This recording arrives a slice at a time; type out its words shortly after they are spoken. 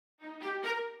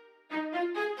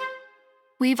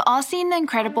We've all seen the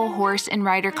incredible horse and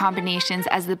rider combinations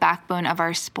as the backbone of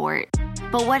our sport.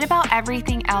 But what about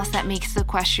everything else that makes the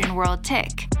equestrian world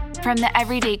tick? From the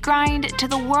everyday grind to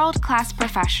the world-class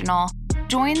professional,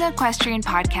 join the Equestrian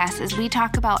Podcast as we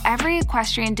talk about every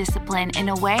equestrian discipline in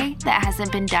a way that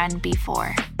hasn't been done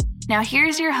before. Now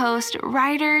here's your host,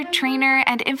 rider, trainer,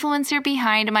 and influencer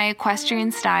behind my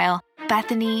equestrian style,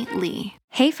 Bethany Lee.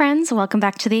 Hey friends, welcome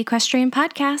back to the Equestrian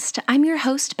Podcast. I'm your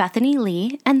host, Bethany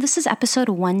Lee, and this is episode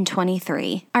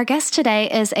 123. Our guest today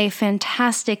is a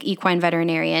fantastic equine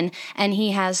veterinarian, and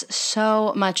he has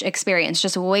so much experience.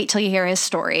 Just wait till you hear his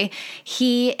story.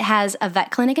 He has a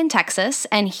vet clinic in Texas,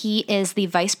 and he is the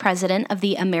vice president of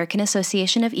the American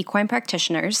Association of Equine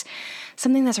Practitioners.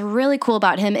 Something that's really cool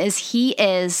about him is he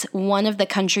is one of the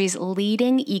country's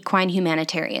leading equine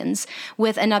humanitarians.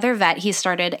 With another vet, he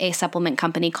started a supplement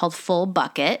company called Full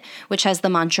Bucket, which has the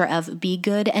mantra of be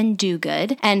good and do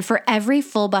good. And for every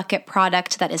Full Bucket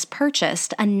product that is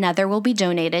purchased, another will be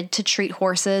donated to treat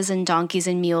horses and donkeys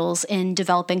and mules in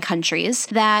developing countries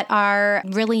that are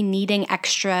really needing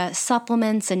extra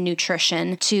supplements and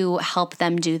nutrition to help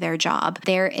them do their job.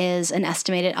 There is an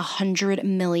estimated 100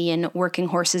 million working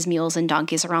horses, mules, and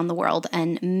donkeys around the world,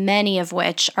 and many of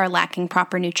which are lacking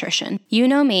proper nutrition. You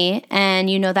know me, and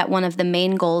you know that one of the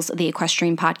main goals of the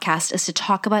Equestrian Podcast is to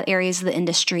talk about areas of the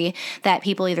industry that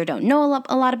people either don't know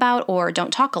a lot about or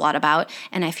don't talk a lot about,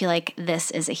 and I feel like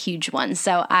this is a huge one.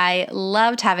 So I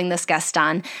loved having this guest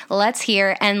on. Let's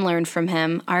hear and learn from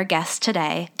him, our guest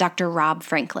today, Dr. Rob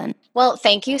Franklin. Well,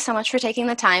 thank you so much for taking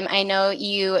the time. I know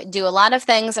you do a lot of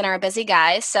things and are a busy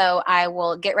guy, so I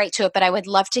will get right to it, but I would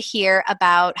love to hear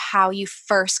about how you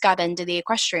first got into the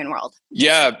equestrian world.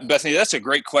 Yeah, Bethany, that's a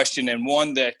great question, and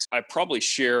one that I probably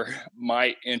share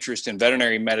my interest in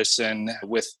veterinary medicine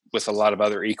with a lot of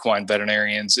other equine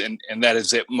veterinarians, and that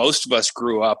is that most of us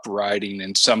grew up riding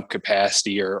in some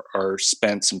capacity or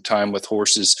spent some time with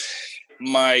horses.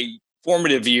 My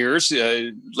formative years,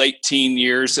 late teen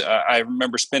years, I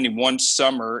remember spending one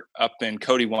summer up in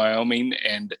Cody, Wyoming,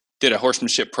 and did a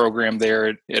horsemanship program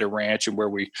there at a ranch, and where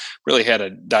we really had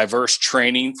a diverse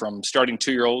training from starting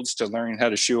 2-year-olds to learning how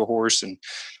to shoe a horse and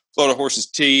float a horse's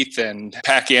teeth and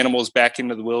pack animals back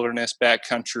into the wilderness,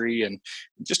 backcountry, and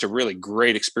just a really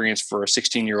great experience for a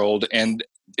 16-year-old. And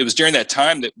it was during that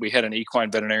time that we had an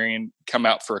equine veterinarian come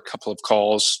out for a couple of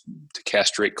calls to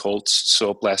castrate colts,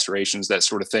 sew up lacerations, that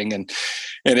sort of thing. And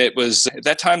it was at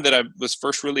that time that I was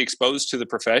first really exposed to the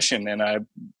profession, and I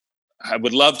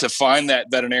would love to find that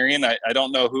veterinarian. I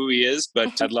don't know who he is,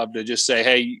 but I'd love to just say,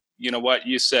 hey, you know what,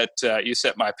 you set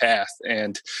my path.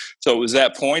 And so it was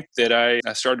that point that I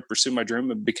started to pursue my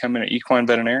dream of becoming an equine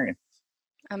veterinarian.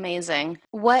 Amazing.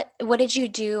 What did you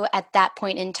do at that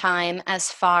point in time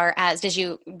as far as, did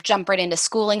you jump right into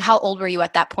schooling? How old were you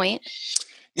at that point?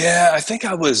 Yeah, I think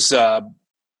I was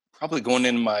probably going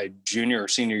into my junior or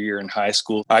senior year in high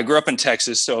school. I grew up in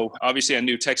Texas, so obviously I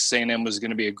knew Texas A&M was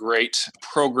going to be a great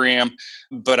program,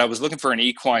 but I was looking for an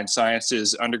equine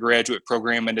sciences undergraduate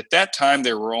program, and at that time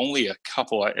there were only a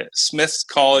couple. Smith's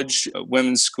College,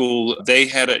 women's school, they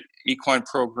had an equine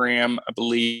program, I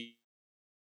believe,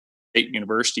 State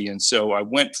University, and so I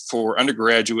went for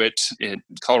undergraduate at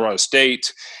Colorado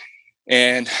State.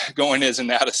 And going as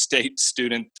an out-of-state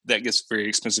student, that gets very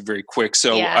expensive very quick.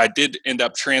 So yeah. I did end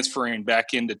up transferring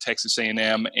back into Texas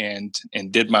A&M and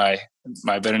did my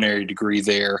veterinary degree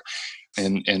there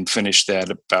and finished that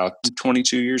about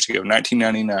 22 years ago,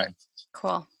 1999.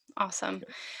 Cool. Awesome.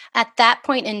 At that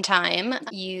point in time,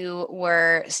 you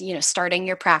were, starting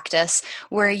your practice.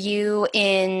 Were you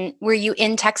in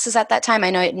Texas at that time?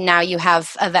 I know now you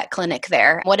have a vet clinic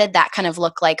there. What did that kind of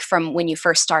look like from when you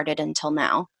first started until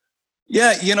now?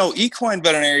 Yeah, equine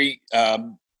veterinary,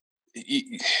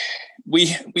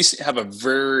 we have a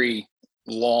very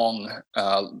long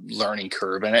learning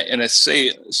curve, and I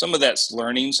say some of that's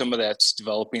learning, some of that's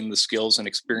developing the skills and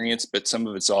experience, but some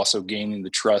of it's also gaining the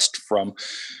trust from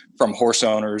horse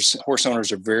owners. Horse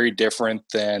owners are very different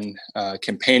than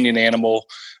companion animal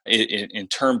in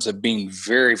terms of being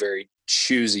very, very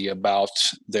choosy about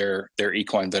their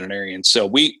equine veterinarian. So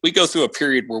we go through a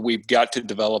period where we've got to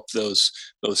develop those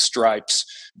stripes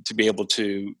to be able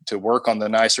to work on the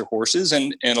nicer horses,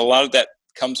 and a lot of that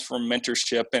comes from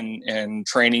mentorship and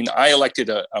training. I elected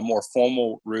a more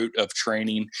formal route of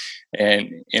training,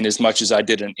 and in as much as I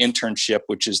did an internship,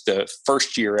 which is the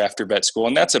first year after vet school,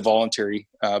 and that's a voluntary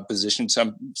position.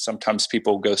 Sometimes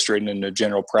people go straight into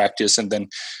general practice, and then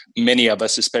many of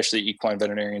us, especially equine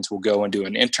veterinarians, will go and do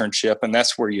an internship, and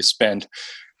that's where you spend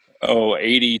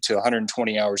 80 to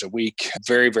 120 hours a week,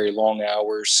 very, very long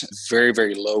hours, very,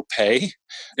 very low pay.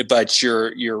 But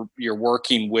you're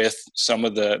working with some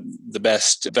of the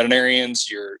best veterinarians.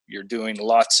 You're doing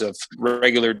lots of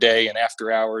regular day and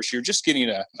after hours. You're just getting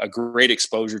a great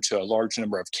exposure to a large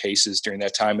number of cases during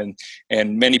that time.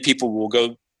 And many people will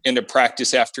go into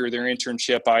practice after their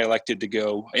internship. I elected to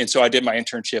go. And so I did my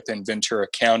internship in Ventura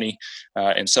County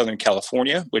in Southern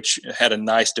California, which had a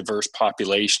nice diverse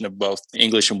population of both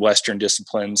English and Western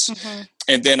disciplines. Mm-hmm.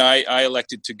 And then I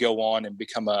elected to go on and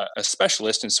become a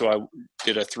specialist. And so I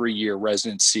did a 3-year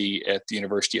residency at the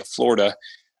University of Florida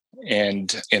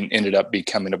and ended up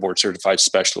becoming a board certified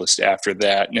specialist after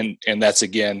that. And that's,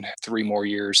 again, 3 more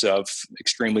years of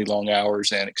extremely long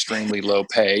hours and extremely low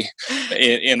pay,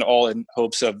 in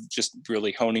hopes of just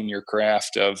really honing your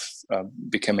craft of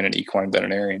becoming an equine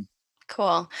veterinarian.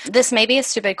 Cool. This may be a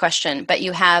stupid question, but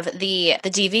you have the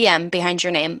DVM behind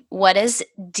your name. What is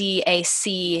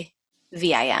DACVIM?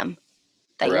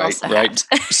 Right.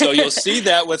 So you'll see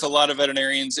that with a lot of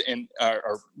veterinarians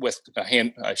or with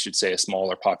a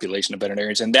smaller population of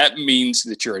veterinarians. And that means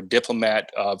that you're a diplomat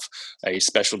of a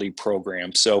specialty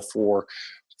program. So for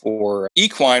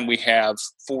equine, we have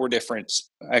 5 different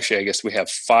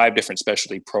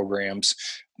specialty programs.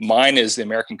 Mine is the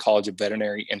American College of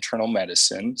Veterinary Internal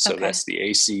Medicine. So That's the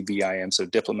ACVIM, so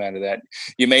diplomat of that.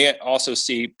 You may also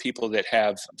see people that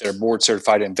are board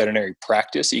certified in veterinary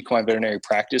practice, equine veterinary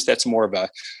practice. That's more of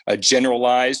a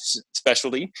generalized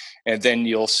specialty. And then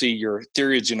you'll see your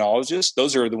theriogenologists.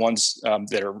 Those are the ones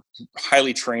that are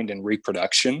highly trained in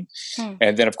reproduction.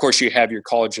 And then, of course, you have your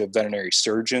College of Veterinary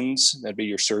Surgeons. That'd be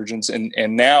your surgeons. And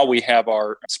now we have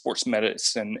our sports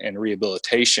medicine and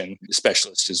rehabilitation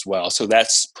specialists as well. So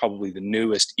that's probably the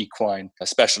newest equine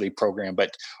specialty program.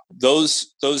 But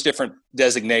those different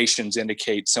designations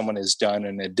indicate someone has done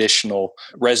an additional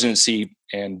residency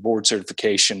and board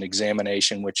certification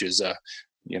examination, which is a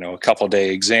couple-day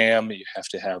exam. You have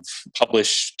to have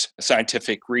published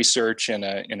scientific research in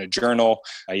a journal.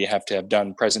 You have to have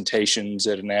done presentations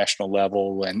at a national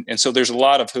level. And so there's a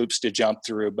lot of hoops to jump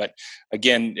through. But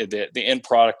again, the end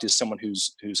product is someone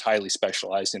who's highly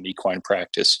specialized in equine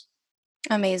practice.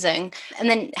 Amazing. And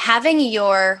then having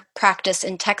your practice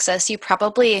in Texas, you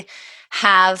probably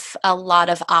have a lot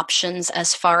of options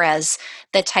as far as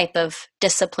the type of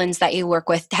disciplines that you work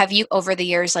with. Have you over the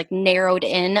years narrowed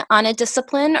in on a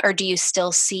discipline, or do you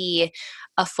still see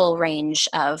a full range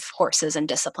of horses and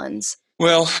disciplines?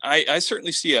 Well, I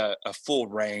certainly see a full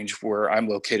range where I'm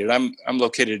located. I'm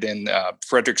located in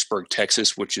Fredericksburg,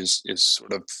 Texas, which is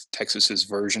sort of Texas's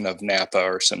version of Napa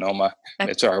or Sonoma. Okay.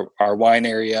 It's our wine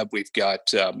area. We've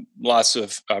got lots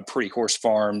of pretty horse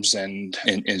farms and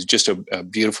it's just a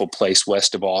beautiful place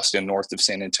west of Austin, north of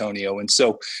San Antonio. And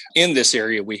so in this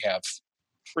area, we have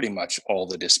pretty much all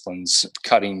the disciplines: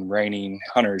 cutting, reining,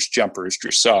 hunters, jumpers,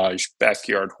 dressage,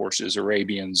 backyard horses,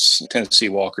 Arabians, Tennessee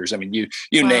walkers. I mean, you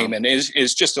wow. name it.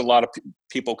 It's just a lot of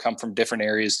people come from different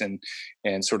areas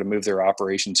and sort of move their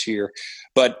operations here.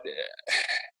 But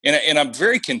and I'm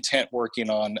very content working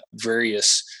on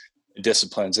various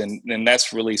disciplines, and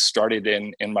that's really started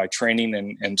in my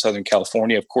training in Southern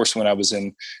California. Of course, when I was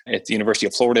at the University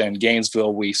of Florida in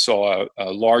Gainesville, we saw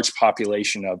a large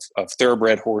population of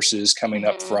thoroughbred horses coming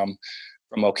up from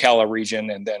Ocala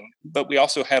region, but we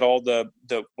also had all the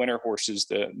winter horses,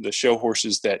 the show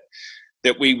horses that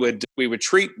we would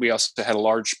treat. We also had a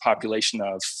large population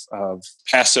of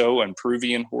Paso and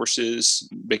Peruvian horses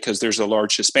because there's a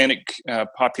large Hispanic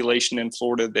population in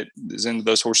Florida that is into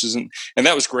those horses. And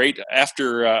that was great.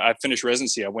 After I finished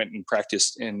residency, I went and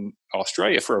practiced in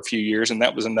Australia for a few years. And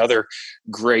that was another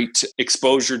great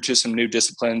exposure to some new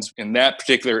disciplines. In that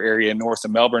particular area north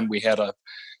of Melbourne, we had a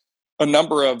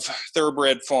number of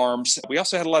thoroughbred farms. We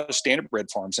also had a lot of standardbred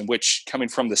farms, in which, coming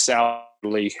from the South,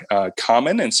 really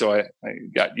common. And so I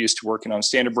got used to working on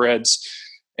standardbreds.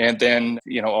 And then,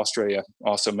 Australia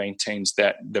also maintains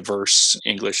that diverse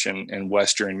English and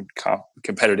Western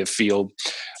competitive field.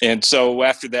 And so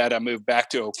after that, I moved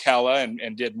back to Ocala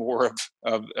and did more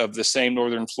of the same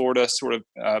Northern Florida sort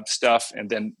of stuff, and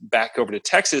then back over to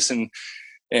Texas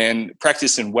and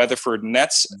practice in Weatherford. And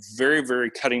that's a very,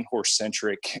 very cutting horse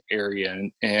centric area.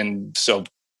 And so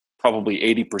probably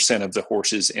 80% of the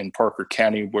horses in Parker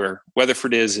County, where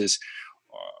Weatherford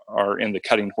are in the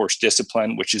cutting horse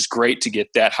discipline, which is great to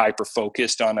get that hyper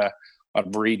focused on a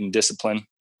breed and discipline.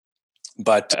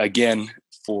 But again,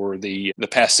 for the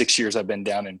past 6 years, I've been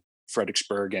down in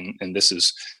Fredericksburg, and this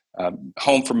is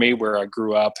home for me, where I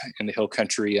grew up in the hill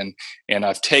country, and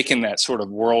I've taken that sort of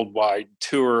worldwide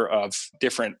tour of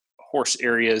different horse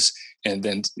areas, and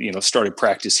then, started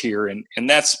practice here. And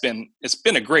it's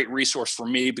been a great resource for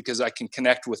me because I can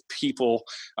connect with people.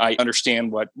 I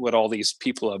understand what all these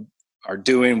people are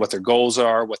doing, what their goals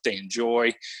are, what they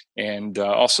enjoy, and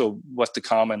also what the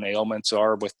common ailments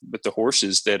are with the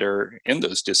horses that are in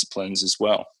those disciplines as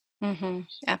well. Mm-hmm.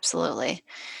 Absolutely.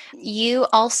 You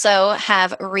also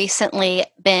have recently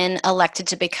been elected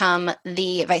to become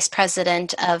the vice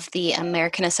president of the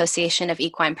American Association of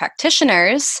Equine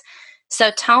Practitioners.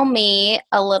 So tell me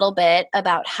a little bit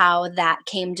about how that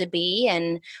came to be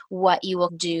and what you will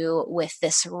do with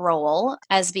this role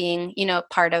as being,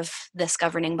 part of this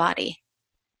governing body.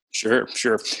 Sure.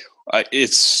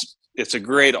 It's a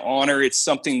great honor. It's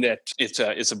something that it's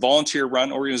a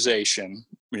volunteer-run organization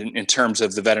in terms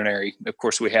of the veterinary. Of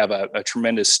course, we have a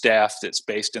tremendous staff that's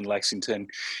based in Lexington,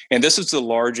 and this is the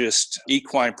largest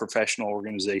equine professional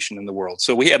organization in the world.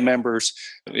 So we have members.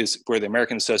 We're the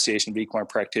American Association of Equine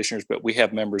Practitioners, but we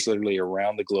have members literally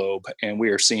around the globe, and we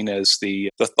are seen as the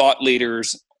thought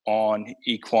leaders on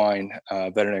equine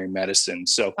veterinary medicine.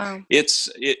 So Wow. it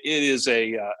is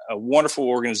a wonderful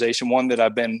organization, one that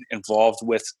I've been involved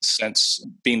with since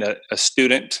being a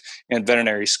student in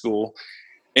veterinary school.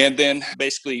 And then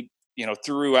basically,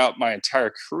 throughout my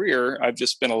entire career, I've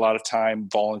just spent a lot of time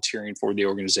volunteering for the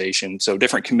organization. So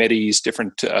different committees,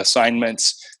 different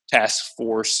assignments, task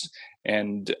force,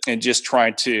 and just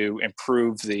trying to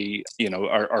improve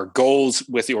our goals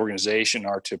with the organization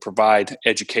are to provide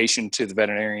education to the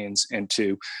veterinarians and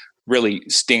to really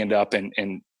stand up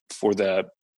and for the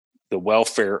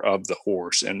welfare of the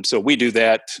horse. And so we do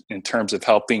that in terms of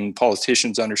helping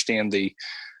politicians understand the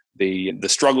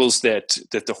struggles that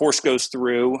the horse goes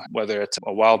through, whether it's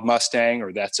a wild Mustang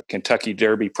or that's a Kentucky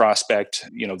Derby prospect.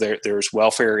 There's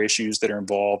welfare issues that are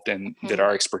involved, and that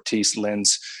our expertise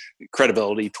lends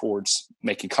credibility towards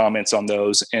making comments on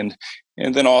those, and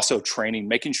then also training,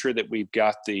 making sure that we've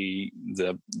got the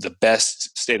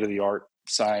best state of the art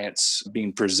science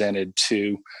being presented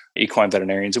to equine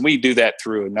veterinarians. And we do that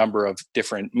through a number of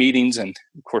different meetings. And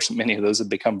of course, many of those have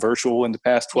become virtual in the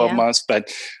past 12 months,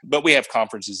 but we have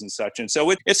conferences and such. And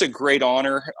so it's a great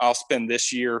honor. I'll spend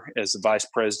this year as the vice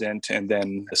president and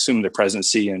then assume the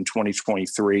presidency in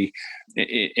 2023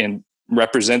 and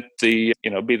represent be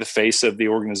the face of the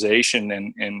organization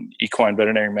and equine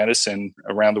veterinary medicine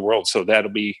around the world. So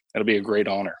that'll be a great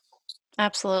honor.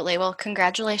 Absolutely. Well,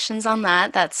 congratulations on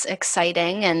that. That's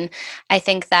exciting. And I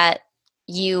think that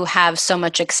you have so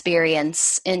much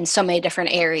experience in so many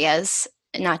different areas,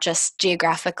 not just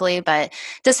geographically, but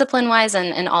discipline-wise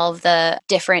and all of the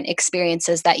different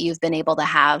experiences that you've been able to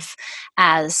have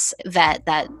as vet,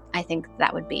 that I think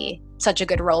that would be such a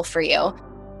good role for you.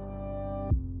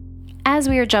 As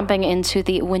we are jumping into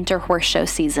the winter horse show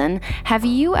season, have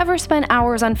you ever spent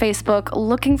hours on Facebook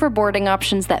looking for boarding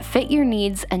options that fit your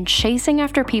needs and chasing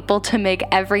after people to make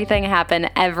everything happen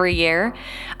every year?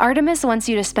 Artemis wants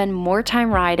you to spend more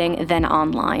time riding than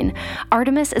online.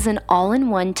 Artemis is an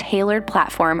all-in-one tailored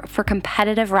platform for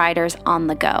competitive riders on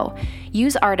the go.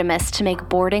 Use Artemis to make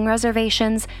boarding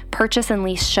reservations, purchase and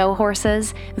lease show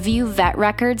horses, view vet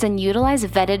records, and utilize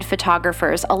vetted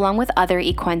photographers along with other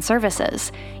equine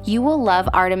services. You will love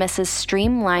Artemis's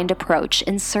streamlined approach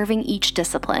in serving each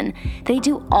discipline. They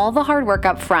do all the hard work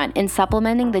up front in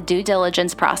supplementing the due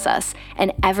diligence process,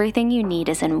 and everything you need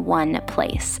is in one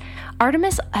place.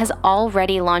 Artemis has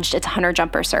already launched its hunter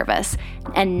jumper service,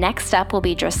 and next up will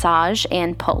be dressage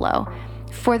and polo.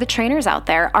 For the trainers out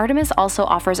there, Artemis also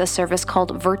offers a service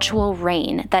called Virtual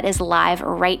Rein that is live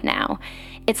right now.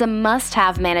 It's a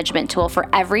must-have management tool for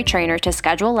every trainer to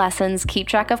schedule lessons, keep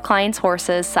track of clients'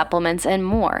 horses, supplements, and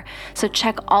more. So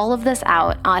check all of this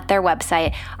out at their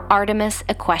website,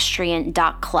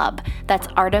 artemisequestrian.club. That's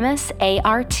Artemis,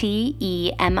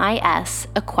 ARTEMIS,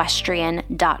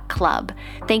 equestrian.club.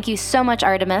 Thank you so much,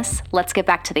 Artemis. Let's get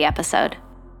back to the episode.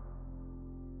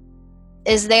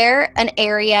 Is there an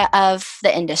area of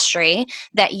the industry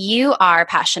that you are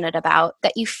passionate about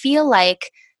that you feel like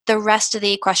the rest of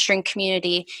the equestrian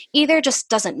community either just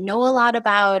doesn't know a lot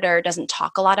about or doesn't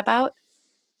talk a lot about?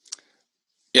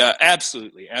 Yeah,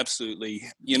 absolutely.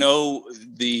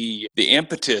 The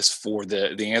impetus for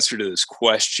the answer to this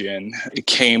question, it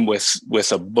came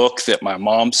with a book that my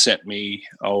mom sent me,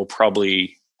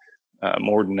 probably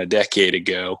more than a decade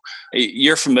ago.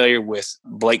 You're familiar with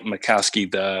Blake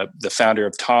Makowski, the founder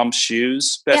of Tom's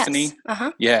Shoes, Bethany? Yes.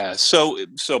 Uh-huh. Yeah. So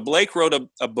Blake wrote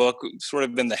a book sort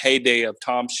of in the heyday of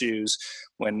Tom's Shoes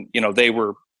when, they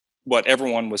were what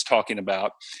everyone was talking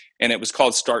about, and it was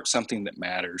called Start Something That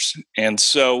Matters. And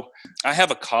so I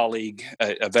have a colleague,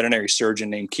 a veterinary surgeon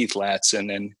named Keith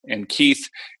Latson, and Keith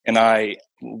and I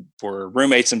were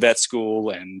roommates in vet school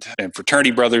and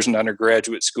fraternity brothers in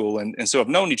undergraduate school. And so I've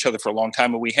known each other for a long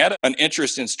time, and we had an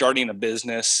interest in starting a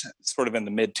business sort of in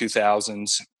the mid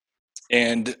 2000s.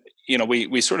 And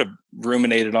we sort of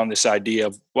ruminated on this idea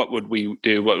of what would we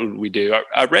do.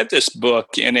 I read this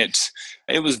book, and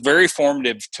it was very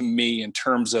formative to me in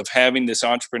terms of having this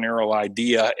entrepreneurial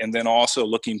idea, and then also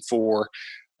looking for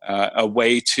a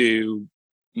way to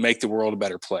make the world a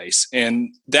better place.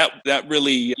 And that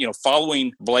really,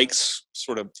 following Blake's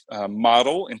sort of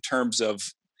model in terms of,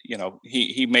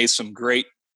 he made some great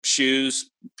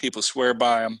shoes. People swear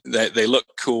by them. They look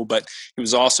cool, but he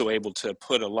was also able to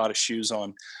put a lot of shoes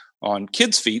on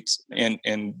kids' feet, and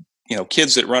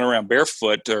kids that run around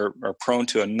barefoot are prone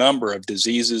to a number of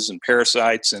diseases and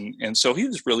parasites, and so he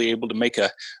was really able to make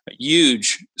a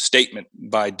huge statement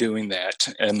by doing that,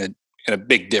 and a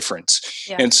big difference.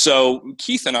 Yeah. And so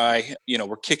Keith and I,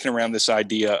 were kicking around this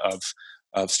idea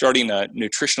of starting a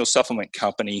nutritional supplement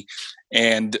company,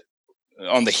 and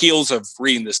on the heels of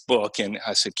reading this book, and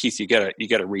I said, Keith, you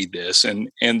gotta read this. And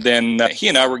then he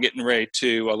and I were getting ready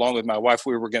to, along with my wife,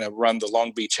 we were going to run the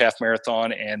Long Beach Half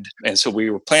Marathon. And so we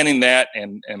were planning that.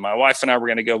 And my wife and I were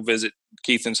going to go visit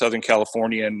Keith in Southern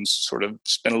California and sort of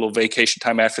spend a little vacation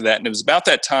time after that. And it was about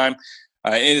that time.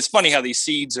 And it's funny how these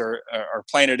seeds are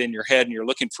planted in your head, and you're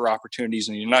looking for opportunities,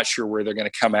 and you're not sure where they're going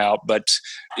to come out. But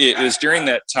it was during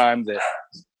that time that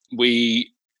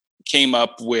we came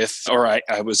up with, or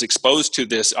I was exposed to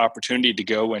this opportunity to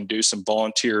go and do some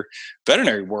volunteer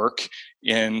veterinary work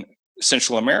in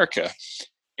Central America.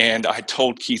 And I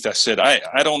told Keith, I said,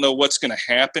 I don't know what's going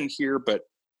to happen here, but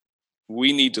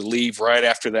we need to leave right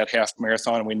after that half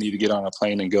marathon, and we need to get on a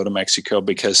plane and go to Mexico,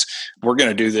 because we're going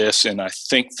to do this. And I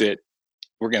think that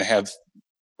we're going to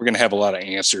have a lot of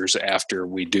answers after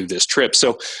we do this trip.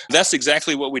 So that's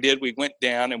exactly what we did. We went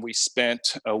down and we spent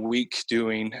a week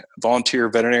doing volunteer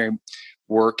veterinary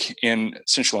work in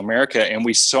Central America, and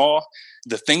we saw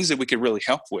the things that we could really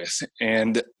help with.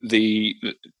 And the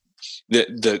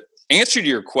answer to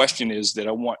your question is that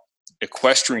I want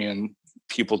equestrian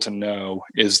people to know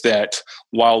is that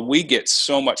while we get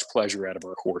so much pleasure out of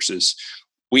our horses,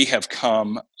 we have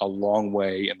come a long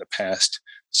way in the past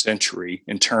century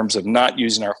in terms of not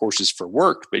using our horses for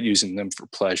work, but using them for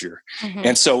pleasure. Mm-hmm.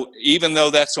 And so even though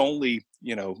that's only,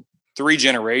 3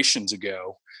 generations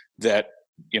ago that,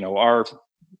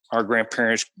 our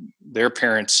grandparents, their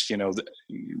parents,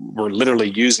 were literally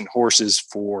using horses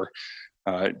for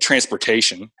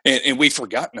transportation, and we've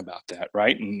forgotten about that.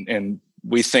 Right. And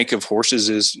we think of horses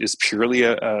as purely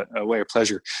a way of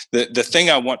pleasure. The thing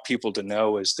I want people to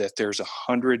know is that there's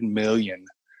 100 million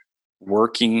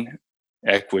working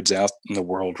equids out in the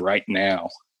world right now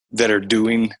that are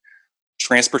doing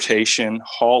transportation,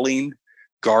 hauling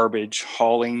garbage,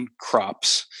 hauling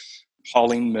crops,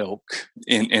 hauling milk,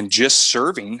 and just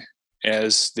serving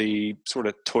as the sort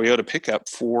of Toyota pickup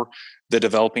for the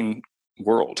developing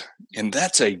world. And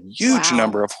that's a huge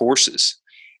number of horses.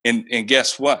 And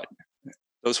guess what?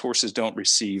 Those horses don't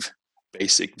receive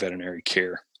basic veterinary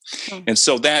care. Mm-hmm. And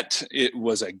so it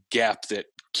was a gap that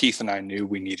Keith and I knew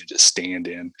we needed to stand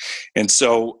in. And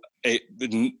so it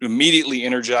immediately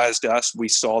energized us. We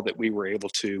saw that we were able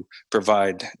to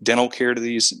provide dental care to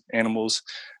these animals.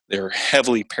 They're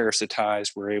heavily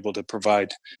parasitized. We're able to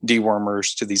provide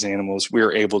dewormers to these animals.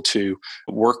 We're able to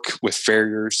work with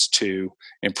farriers to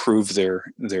improve their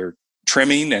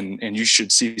trimming, and you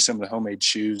should see some of the homemade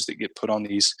shoes that get put on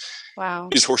these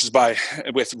horses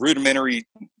with rudimentary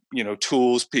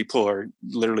tools. People are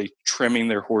literally trimming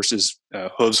their horses'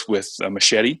 hooves with a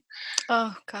machete.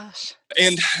 Oh gosh!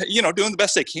 And doing the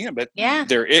best they can, but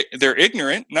they're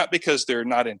ignorant, not because they're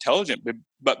not intelligent,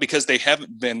 but because they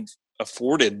haven't been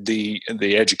afforded the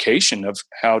education of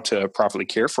how to properly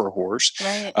care for a horse.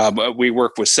 Right. We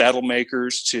work with saddle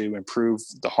makers to improve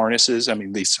the harnesses. I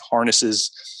mean, these harnesses,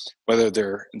 whether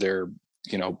they're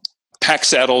pack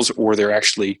saddles or they're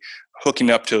actually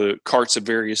hooking up to carts of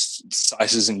various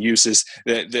sizes and uses,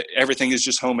 that everything is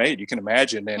just homemade. You can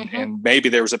imagine. And maybe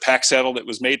there was a pack saddle that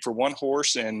was made for one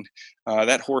horse, and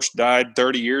that horse died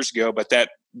 30 years ago, but that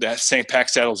same pack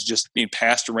saddle is just being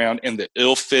passed around, and the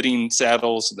ill-fitting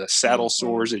saddles, the saddle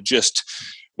sores, it just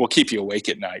will keep you awake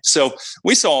at night. So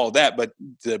we saw all that, but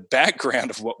the background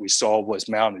of what we saw was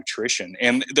malnutrition.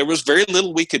 And there was very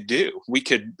little we could do. We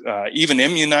could even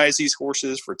immunize these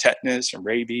horses for tetanus and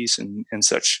rabies and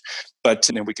such. But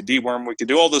we could deworm, we could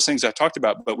do all those things I talked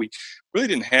about, but we really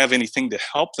didn't have anything to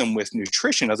help them with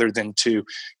nutrition other than to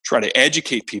try to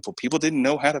educate people. People didn't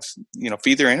know how to,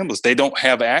 feed their animals. They don't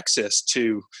have access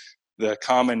to the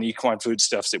common equine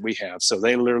foodstuffs that we have. So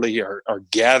they literally are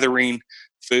gathering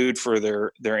food for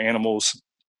their animals.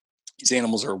 These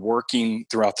animals are working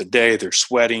throughout the day. They're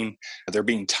sweating. They're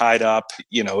being tied up,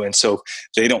 and so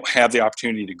they don't have the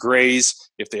opportunity to graze.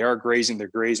 If they are grazing, they're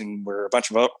grazing where a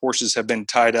bunch of horses have been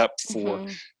tied up for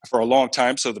a long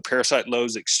time. So the parasite load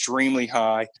is extremely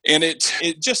high. And it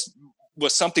just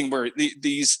was something where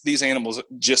these animals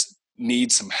just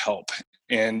need some help.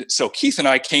 And so Keith and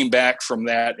I came back from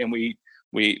that, and we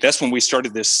that's when we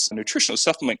started this nutritional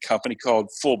supplement company called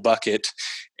Full Bucket.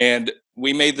 And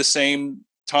we made the same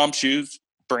Tom Shoes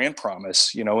brand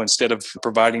promise. Instead of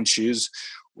providing shoes,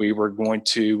 we were going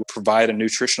to provide a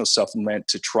nutritional supplement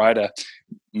to try to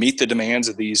meet the demands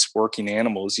of these working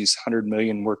animals, these 100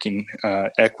 million working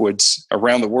equids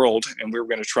around the world. And we were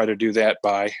going to try to do that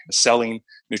by selling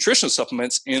nutritional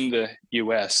supplements in the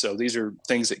U.S. So these are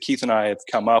things that Keith and I have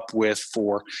come up with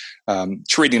for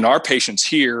treating our patients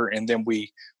here. And then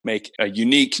we make a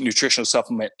unique nutritional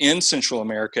supplement in Central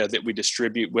America that we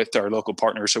distribute with our local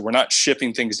partners. So we're not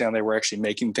shipping things down there. We're actually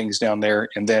making things down there.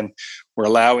 And then we're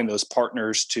allowing those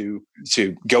partners to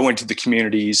go into the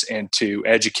communities and to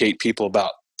educate people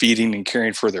about feeding and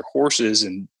caring for their horses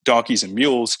and donkeys and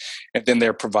mules. And then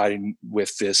they're providing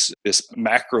with this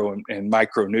macro and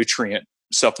micronutrient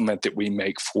supplement that we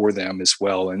make for them as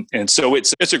well. And so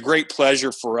it's a great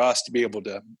pleasure for us to be able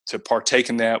to partake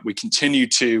in that. We continue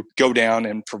to go down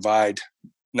and provide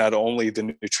not only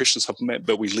the nutrition supplement,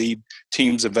 but we lead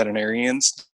teams of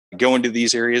veterinarians go into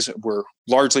these areas. We're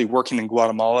largely working in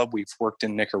Guatemala. We've worked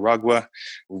in Nicaragua.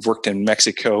 We've worked in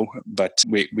Mexico, but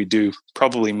we do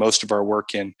probably most of our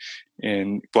work in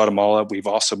Guatemala. We've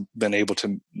also been able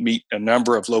to meet a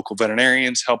number of local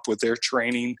veterinarians, help with their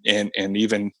training, and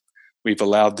even we've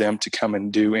allowed them to come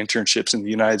and do internships in the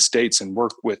United States and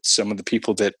work with some of the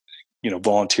people that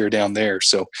volunteer down there.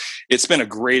 So it's been a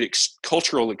great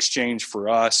cultural exchange for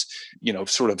us,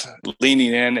 sort of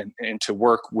leaning in and to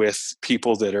work with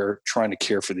people that are trying to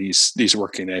care for these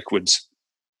working equids.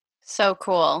 So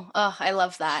cool. Oh, I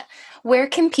love that. Where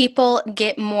can people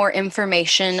get more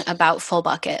information about Full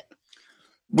Bucket?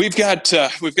 We've got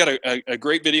a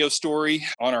great video story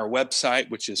on our website,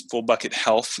 which is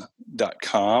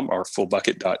fullbuckethealth.com or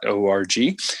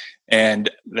fullbucket.org.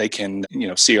 And they can,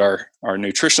 see our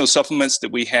nutritional supplements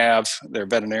that we have. Their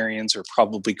veterinarians are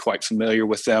probably quite familiar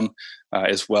with them,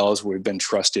 as well as we've been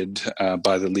trusted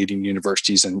by the leading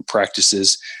universities and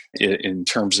practices in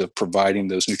terms of providing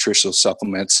those nutritional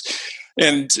supplements.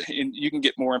 And you can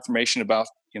get more information about,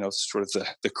 sort of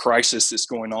the crisis that's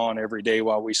going on every day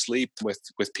while we sleep with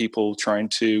people trying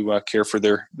to care for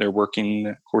their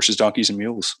working horses, donkeys, and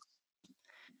mules.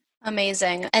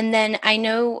 Amazing. And then I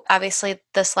know obviously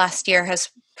this last year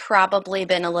has probably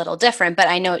been a little different, but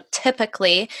I know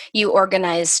typically you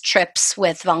organize trips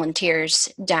with volunteers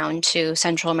down to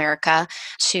Central America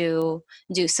to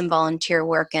do some volunteer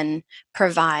work and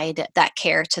provide that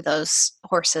care to those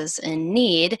horses in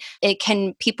need.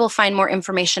 Can people find more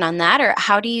information on that, or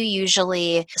how do you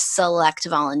usually select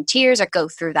volunteers or go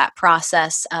through that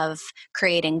process of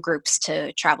creating groups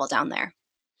to travel down there?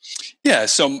 Yeah,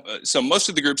 so most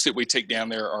of the groups that we take down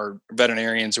there are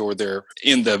veterinarians, or they're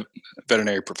in the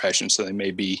veterinary profession. So they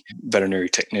may be veterinary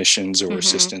technicians or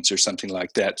assistants or something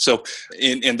like that. So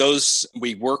in those,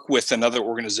 we work with another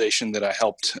organization that I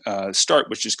helped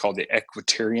start, which is called the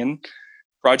Equestrian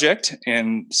Project.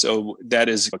 And so that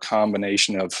is a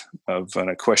combination of an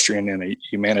equestrian and a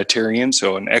humanitarian,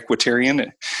 so an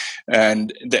equitarian.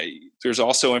 And there's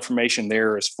also information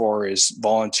there as far as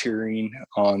volunteering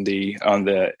on the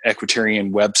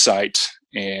Equestrian website.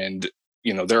 And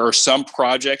there are some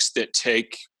projects that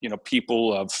take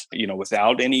people of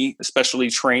without any specialty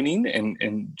training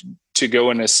and to go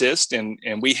and assist, and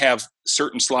we have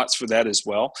certain slots for that as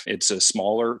well. It's a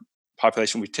smaller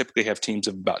population. We typically have teams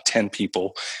of about 10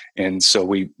 people, and so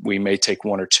we may take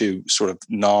one or two sort of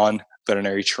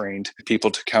non-veterinary trained people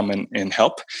to come and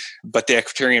help. But the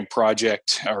Equestrian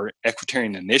Project, or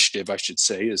Equestrian Initiative, I should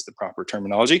say, is the proper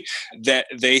terminology, that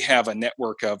they have a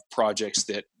network of projects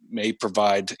that may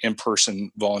provide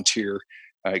in-person volunteer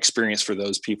experience for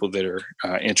those people that are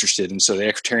interested. And so the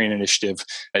Equestrian Initiative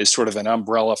is sort of an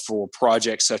umbrella for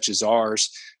projects such as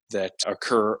ours that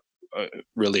occur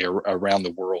really around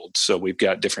the world. So we've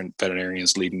got different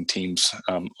veterinarians leading teams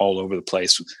all over the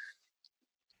place.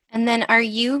 And then are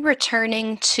you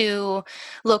returning to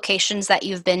locations that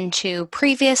you've been to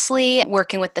previously,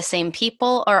 working with the same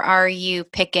people, or are you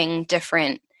picking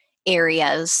different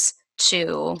areas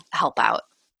to help out?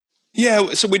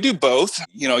 Yeah, so we do both.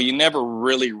 You never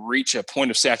really reach a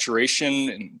point of saturation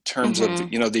in terms of,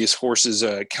 these horses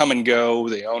come and go,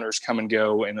 the owners come and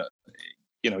go, and,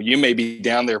 you may be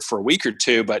down there for a week or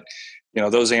two, but,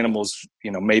 those animals,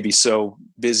 may be so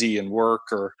busy in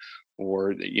work or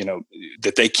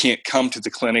that they can't come to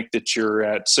the clinic that you're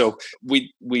at. So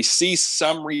we see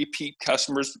some repeat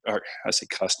customers, or I say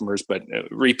customers, but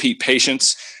repeat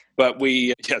patients. But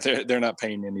they're not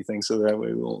paying anything, so that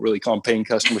way we won't really call them paying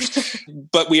customers.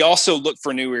 But we also look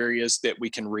for new areas that we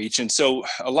can reach. And so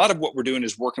a lot of what we're doing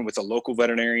is working with the local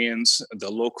veterinarians, the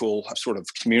local sort of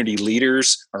community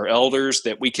leaders or elders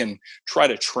that we can try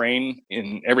to train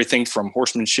in everything from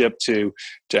horsemanship to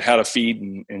how to feed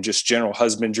and just general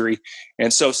husbandry.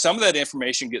 And so some of that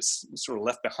information gets sort of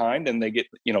left behind, and they get,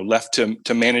 left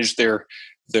to manage their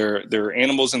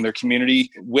animals in their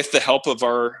community with the help of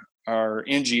our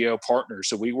NGO partners.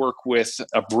 So we work with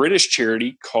a British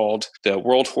charity called the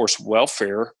World Horse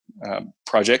Welfare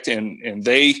Project, and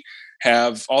they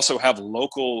also have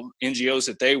local NGOs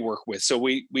that they work with. So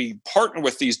we partner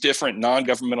with these different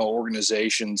non-governmental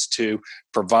organizations to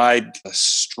provide a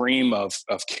stream of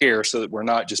care, so that we're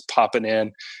not just popping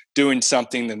in, doing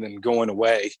something, and then going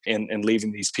away and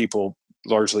leaving these people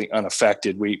largely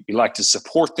unaffected. We like to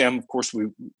support them. Of course,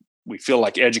 we feel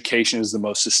like education is the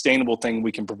most sustainable thing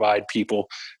we can provide people.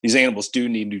 These animals do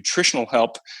need nutritional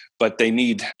help, but they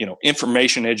need,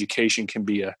 information. Education can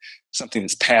be something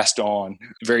that's passed on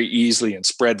very easily and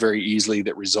spread very easily,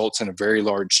 that results in a very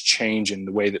large change in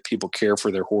the way that people care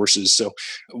for their horses. So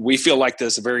we feel like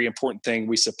that's a very important thing.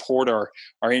 We support our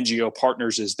NGO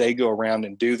partners as they go around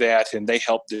and do that, and they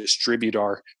help distribute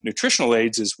our nutritional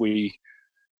aids as we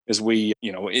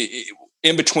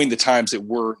in between the times that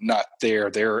we're not there,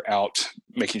 they're out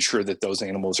making sure that those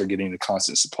animals are getting a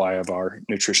constant supply of our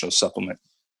nutritional supplement.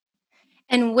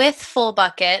 And with Full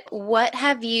Bucket, what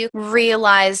have you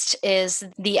realized is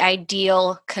the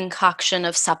ideal concoction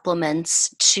of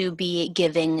supplements to be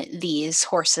giving these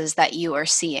horses that you are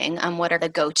seeing? What are the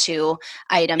go-to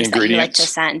items that you like to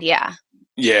send?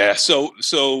 Yeah. So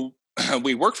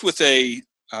we worked with a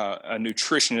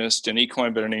nutritionist, an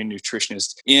equine veterinary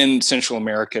nutritionist in Central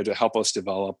America to help us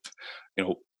develop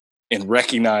the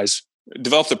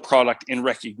product in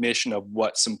recognition of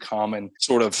what some common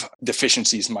sort of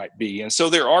deficiencies might be. And so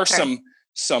there are some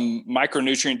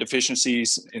micronutrient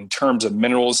deficiencies in terms of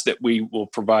minerals that we will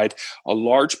provide. A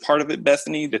large part of it,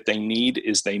 Bethany, that they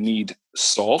need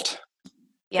salt.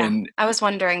 Yeah, and I was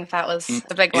wondering if that was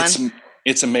a big one.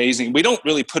 It's amazing. We don't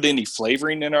really put any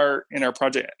flavoring in our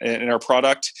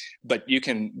product, but you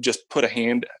can just put a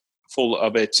handful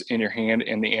of it in your hand,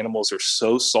 and the animals are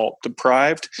so salt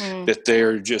deprived that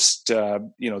they're just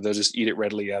they'll just eat it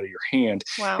readily out of your hand.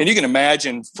 Wow. And you can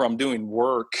imagine from doing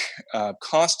work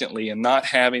constantly and not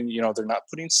having, they're not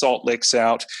putting salt licks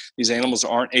out. These animals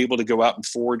aren't able to go out and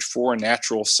forage for a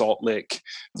natural salt lick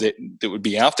that would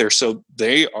be out there. So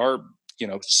they are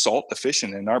salt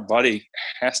deficient, and our body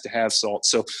has to have salt.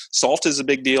 So salt is a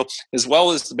big deal, as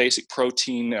well as the basic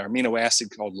protein or amino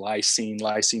acid called lysine.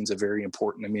 Lysine is a very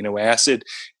important amino acid,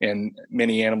 and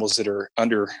many animals that are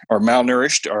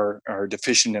malnourished are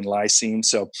deficient in lysine.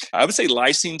 So I would say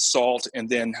lysine, salt, and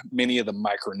then many of the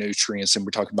micronutrients, and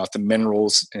we're talking about the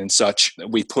minerals and such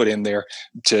that we put in there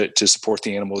to support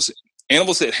the animals.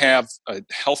 Animals that have a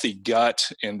healthy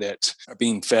gut and that are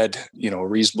being fed, a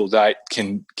reasonable diet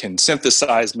can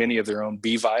synthesize many of their own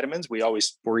B vitamins. We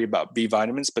always worry about B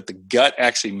vitamins, but the gut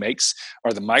actually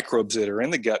the microbes that are in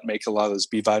the gut make a lot of those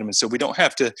B vitamins. So we don't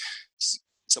have to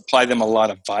supply them a lot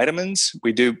of vitamins.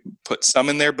 We do put some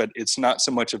in there, but it's not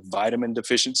so much a vitamin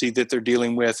deficiency that they're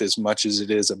dealing with as much as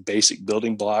it is a basic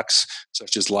building blocks,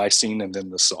 such as lysine and then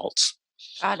the salts.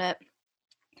 Got it.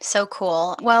 So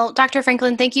cool. Well, Dr.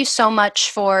 Franklin, thank you so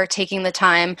much for taking the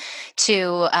time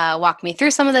to walk me through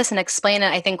some of this and explain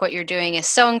it. I think what you're doing is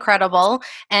so incredible.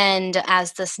 And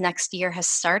as this next year has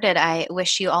started, I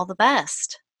wish you all the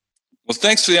best. Well,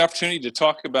 thanks for the opportunity to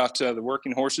talk about the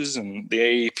working horses and the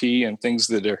AAP and things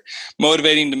that are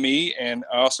motivating to me. And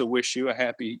I also wish you a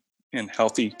happy and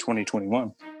healthy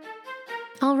 2021.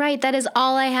 All right, that is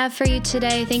all I have for you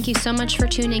today. Thank you so much for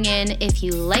tuning in. If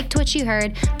you liked what you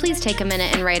heard, please take a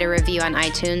minute and write a review on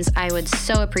iTunes. I would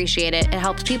so appreciate it. It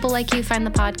helps people like you find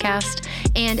the podcast,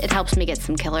 and it helps me get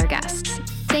some killer guests.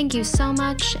 Thank you so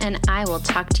much, and I will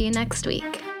talk to you next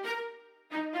week.